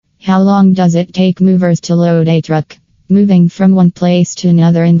How long does it take movers to load a truck? Moving from one place to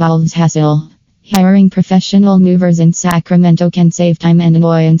another involves hassle. Hiring professional movers in Sacramento can save time and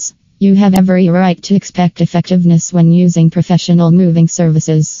annoyance. You have every right to expect effectiveness when using professional moving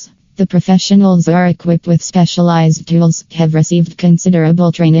services. The professionals are equipped with specialized tools, have received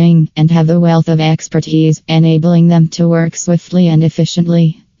considerable training, and have a wealth of expertise, enabling them to work swiftly and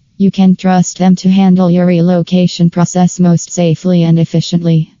efficiently. You can trust them to handle your relocation process most safely and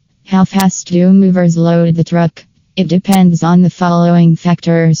efficiently. How fast do movers load the truck? It depends on the following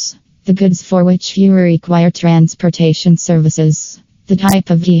factors: the goods for which you require transportation services, the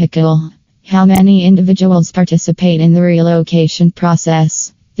type of vehicle, how many individuals participate in the relocation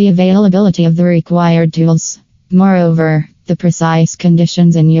process, the availability of the required tools. Moreover, the precise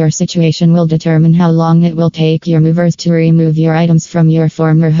conditions in your situation will determine how long it will take your movers to remove your items from your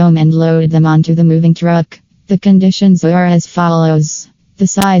former home and load them onto the moving truck. The conditions are as follows: the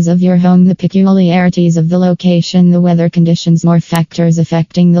size of your home, the peculiarities of the location, the weather conditions, more factors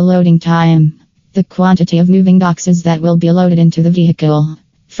affecting the loading time, the quantity of moving boxes that will be loaded into the vehicle,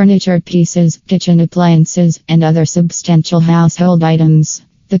 furniture pieces, kitchen appliances, and other substantial household items,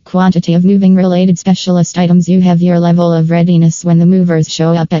 the quantity of moving related specialist items you have, your level of readiness when the movers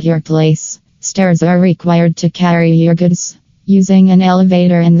show up at your place. Stairs are required to carry your goods. Using an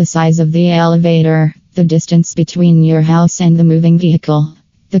elevator and the size of the elevator, the distance between your house and the moving vehicle,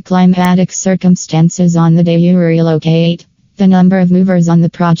 the climatic circumstances on the day you relocate, the number of movers on the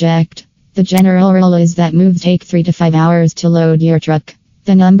project. The general rule is that moves take 3 to 5 hours to load your truck.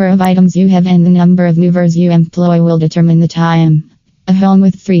 The number of items you have and the number of movers you employ will determine the time. A home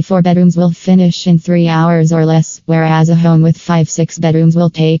with 3-4 bedrooms will finish in 3 hours or less, whereas a home with 5-6 bedrooms will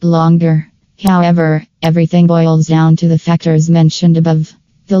take longer. However, everything boils down to the factors mentioned above.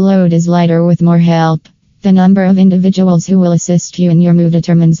 The load is lighter with more help. The number of individuals who will assist you in your move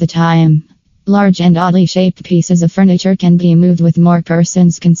determines the time. Large and oddly shaped pieces of furniture can be moved with more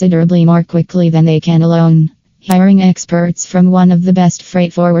persons considerably more quickly than they can alone. Hiring experts from one of the best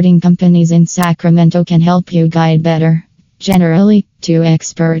freight forwarding companies in Sacramento can help you guide better. Generally, 2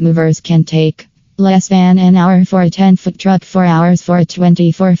 expert movers can take less than an hour for a 10-foot truck, 4 hours for a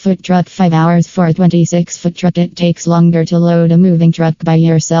 24-foot truck, 5 hours for a 26-foot truck. It takes longer to load a moving truck by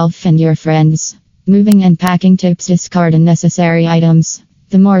yourself and your friends. Moving and packing tips: discard unnecessary items.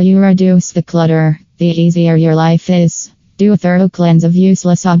 The more you reduce the clutter, the easier your life is. Do a thorough cleanse of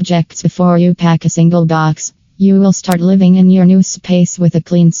useless objects before you pack a single box. You will start living in your new space with a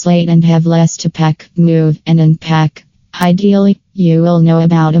clean slate and have less to pack, move, and unpack. Ideally, you will know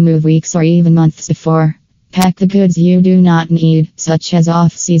about a move weeks or even months before. Pack the goods you do not need, such as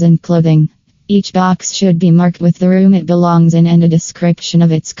off-season clothing. Each box should be marked with the room it belongs in and a description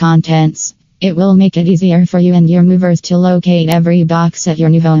of its contents. It will make it easier for you and your movers to locate every box at your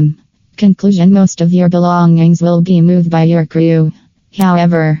new home. Conclusion: most of your belongings will be moved by your crew.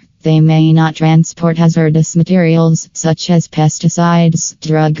 However, they may not transport hazardous materials such as pesticides,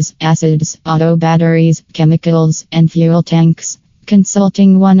 drugs, acids, auto batteries, chemicals, and fuel tanks.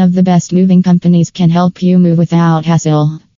 Consulting one of the best moving companies can help you move without hassle.